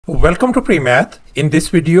Welcome to PreMath. In this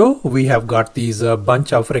video, we have got these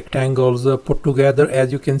bunch of rectangles put together,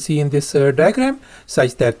 as you can see in this diagram,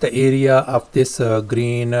 such that the area of this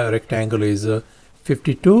green rectangle is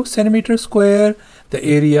 52 centimeters square. The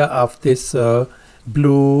area of this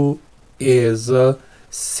blue is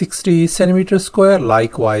 60 centimeters square.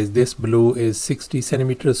 Likewise, this blue is 60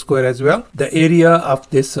 centimeters square as well. The area of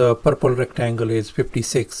this purple rectangle is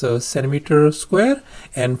 56 centimeters square.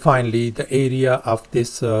 And finally, the area of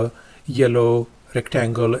this yellow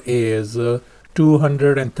rectangle is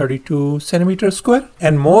 232 centimeters square.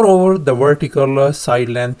 And moreover, the vertical side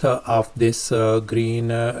length of this green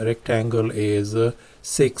rectangle is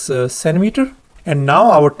 6 centimeters. And now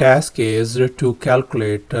our task is to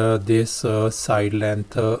calculate this side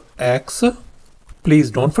length x. Please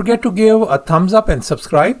don't forget to give a thumbs up and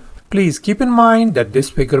subscribe. Please keep in mind that this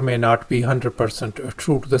figure may not be 100%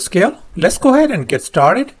 true to the scale. Let's go ahead and get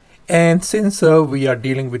started. And since we are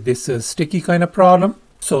dealing with this sticky kind of problem,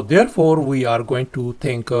 so therefore we are going to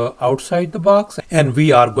think outside the box, and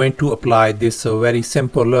we are going to apply this very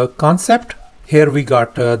simple concept. Here we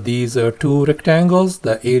got these two rectangles.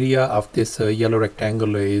 The area of this yellow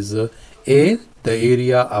rectangle is A. The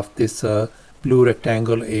area of this blue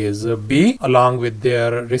rectangle is B, along with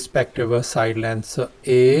their respective side lengths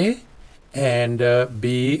A and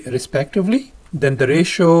B respectively. Then the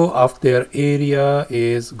ratio of their area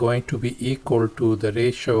is going to be equal to the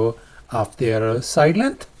ratio of their side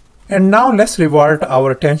length. And now let's revert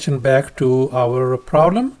our attention back to our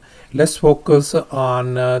problem. Let's focus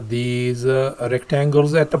on these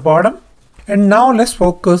rectangles at the bottom. And now let's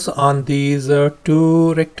focus on these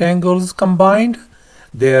two rectangles combined.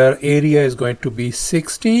 Their area is going to be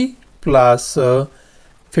 60 plus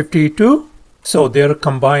 52. So their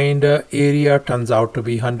combined area turns out to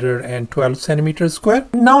be 112 centimeters square.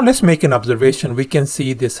 Now let's make an observation. We can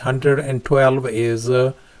see this 112 is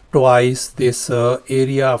twice this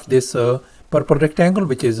area of this purple rectangle,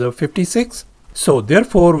 which is 56. So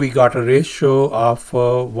therefore we got a ratio of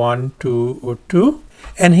 1 to 2.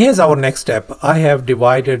 And here's our next step. I have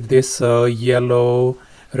divided this yellow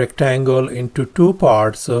rectangle into two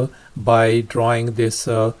parts by drawing this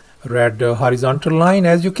red horizontal line,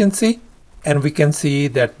 as you can see. And we can see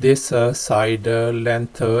that this side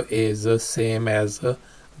length is same as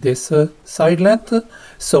this side length.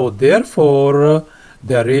 So therefore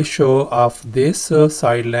the ratio of this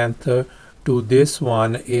side length to this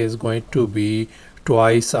one is going to be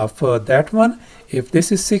twice of that one. If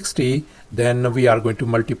this is 60, then we are going to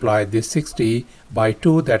multiply this 60 by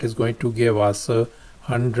 2. That is going to give us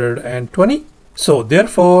 120. So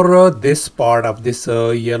therefore this part of this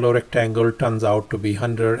yellow rectangle turns out to be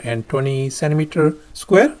 120 centimeter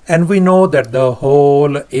square. And we know that the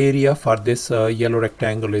whole area for this yellow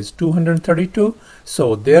rectangle is 232.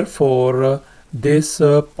 So therefore this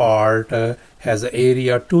part has an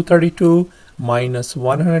area 232 minus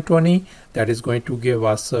 120. That is going to give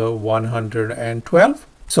us 112.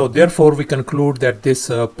 So therefore we conclude that this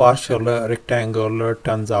partial rectangle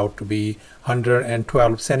turns out to be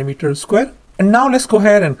 112 centimeters square. And now let's go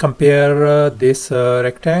ahead and compare this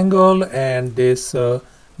rectangle and this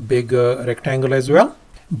big rectangle as well.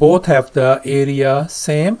 Both have the area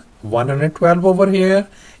same, 112 over here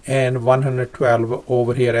and 112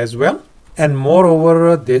 over here as well. And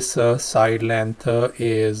moreover, this side length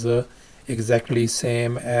is exactly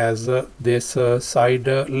same as this side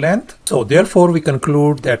length. So therefore we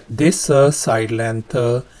conclude that this side length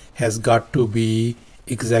has got to be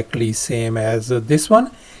exactly same as this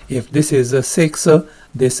one. If this is 6,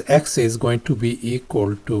 this x is going to be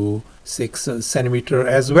equal to 6 centimeter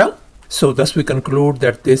as well. So thus we conclude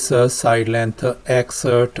that this side length x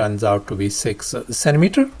turns out to be 6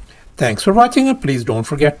 centimeter. Thanks for watching, and please don't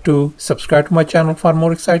forget to subscribe to my channel for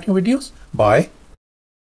more exciting videos. Bye.